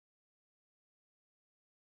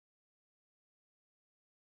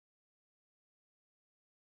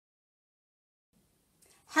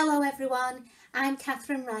Hello everyone, I'm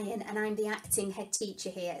Catherine Ryan and I'm the acting head teacher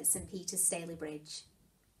here at St Peter's Stalybridge.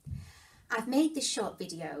 I've made this short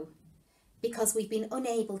video because we've been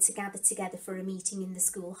unable to gather together for a meeting in the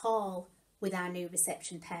school hall with our new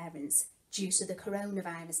reception parents due to the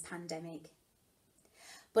coronavirus pandemic.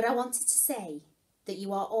 But I wanted to say that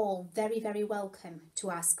you are all very welcome to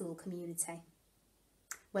our school community,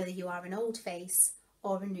 whether you are an old face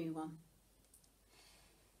or a new one.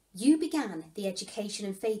 You began the education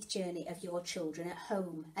and faith journey of your children at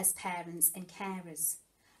home as parents and carers,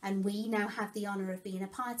 and we now have the honour of being a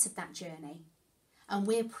part of that journey, and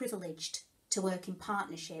we're privileged to work in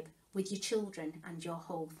partnership with your children and your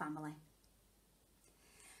whole family.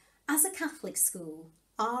 As a Catholic school,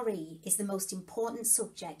 RE is the most important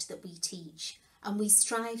subject that we teach, and we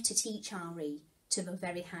strive to teach RE to a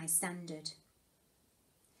very high standard.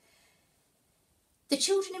 The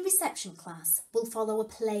children in reception class will follow a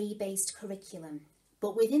play-based curriculum,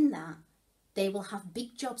 but within that, they will have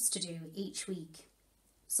big jobs to do each week.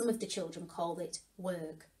 Some of the children call it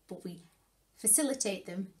work, but we facilitate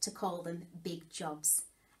them to call them big jobs.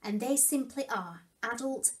 And they simply are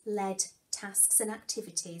adult-led tasks and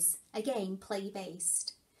activities, again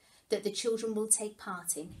play-based, that the children will take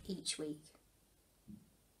part in each week.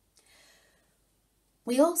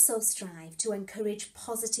 We also strive to encourage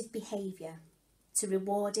positive behaviour, to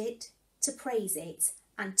reward it, to praise it,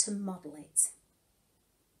 and to model it.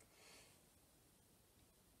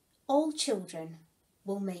 All children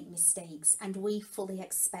will make mistakes, and we fully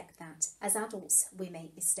expect that. As adults, we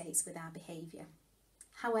make mistakes with our behaviour.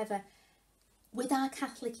 However, with our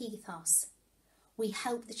Catholic ethos, we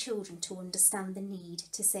help the children to understand the need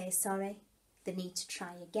to say sorry, the need to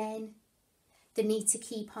try again, the need to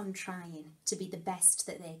keep on trying to be the best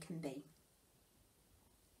that they can be.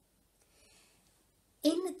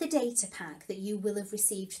 In the data pack that you will have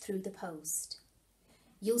received through the post,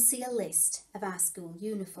 you'll see a list of our school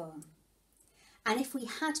uniform. And if we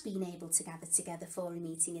had been able to gather together for a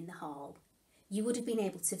meeting in the hall, you would have been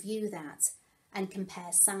able to view that and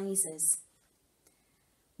compare sizes.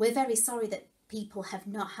 We're very sorry that people have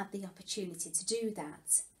not had the opportunity to do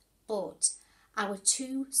that, but our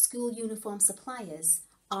two school uniform suppliers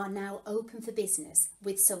are now open for business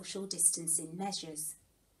with social distancing measures.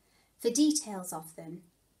 For details of them,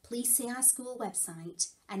 please see our school website,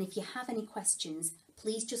 and if you have any questions,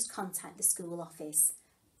 please just contact the school office,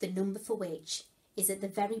 the number for which is at the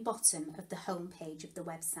very bottom of the home page of the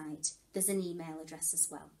website. There's an email address as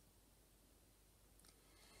well.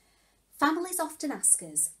 Families often ask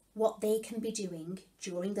us what they can be doing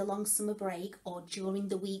during the long summer break or during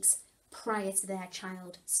the weeks prior to their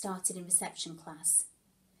child starting in reception class.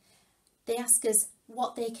 They ask us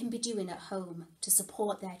what they can be doing at home to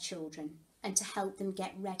support their children and to help them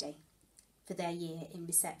get ready for their year in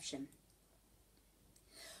reception.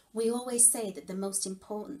 We always say that the most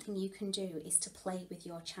important thing you can do is to play with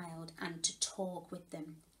your child and to talk with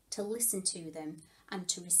them, to listen to them and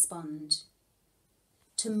to respond,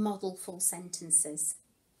 to model full sentences,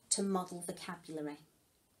 to model vocabulary,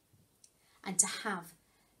 and to have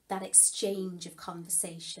that exchange of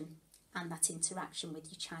conversation and that interaction with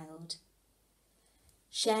your child.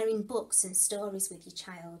 Sharing books and stories with your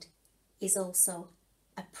child is also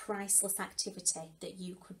a priceless activity that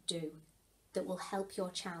you could do that will help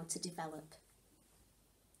your child to develop.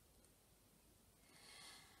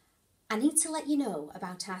 I need to let you know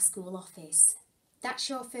about our school office. That's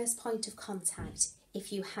your first point of contact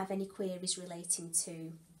if you have any queries relating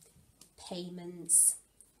to payments,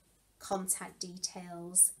 contact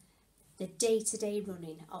details, the day-to-day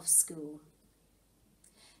running of school.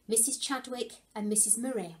 Mrs. Chadwick and Mrs.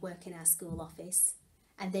 Murray work in our school office,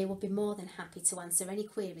 and they will be more than happy to answer any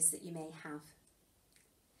queries that you may have.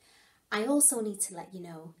 I also need to let you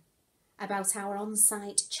know about our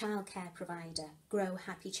on-site childcare provider, Grow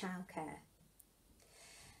Happy Childcare.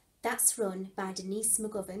 That's run by Denise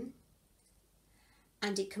McGovern,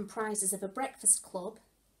 and it comprises of a breakfast club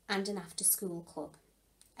and an after-school club.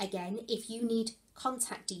 Again, if you need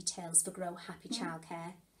contact details for Grow Happy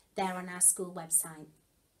Childcare, they're on our school website.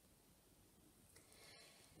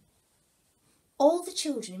 All the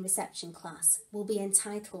children in reception class will be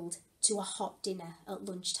entitled to a hot dinner at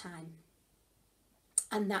lunchtime,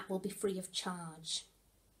 and that will be free of charge.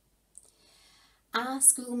 Our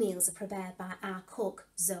school meals are prepared by our cook,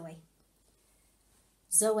 Zoe.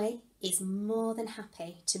 Zoe is more than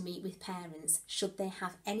happy to meet with parents should they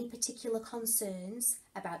have any particular concerns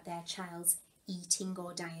about their child's eating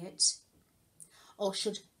or diet, or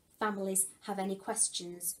should families have any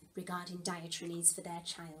questions regarding dietary needs for their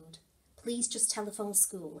child. Please just telephone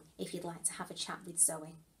school if you'd like to have a chat with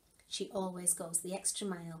Zoe. She always goes the extra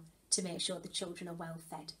mile to make sure the children are well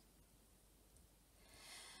fed.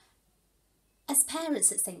 As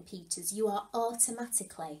parents at St Peter's, you are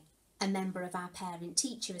automatically a member of our Parent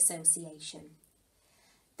Teacher Association.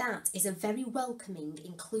 That is a very welcoming,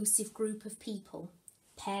 inclusive group of people,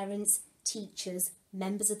 parents, teachers,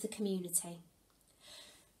 members of the community,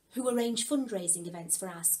 who arrange fundraising events for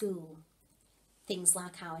our school. Things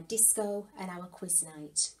like our disco and our quiz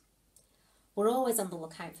night. We're always on the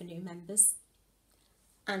lookout for new members,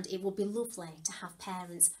 and it would be lovely to have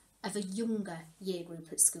parents of a younger year group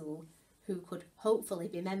at school who could hopefully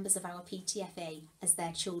be members of our PTFA as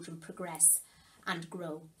their children progress and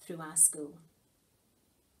grow through our school.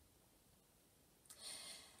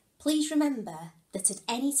 Please remember that at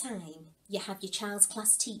any time you have your child's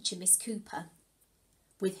class teacher, Miss Cooper,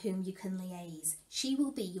 with whom you can liaise. She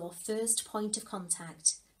will be your first point of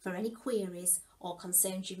contact for any queries or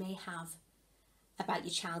concerns you may have about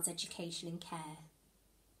your child's education and care.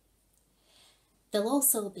 There'll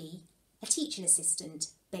also be a teaching assistant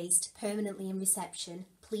based permanently in reception.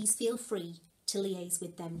 Please feel free to liaise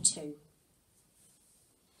with them too.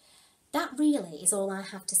 That really is all I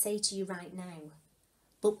have to say to you right now,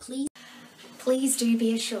 but please do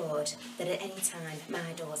be assured that at any time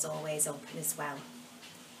my door's always open as well.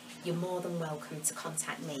 You're more than welcome to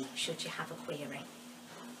contact me should you have a query.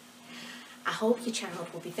 I hope your child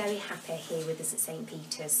will be very happy here with us at St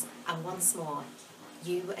Peter's, and once more,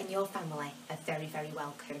 you and your family are very, very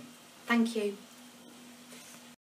welcome. Thank you.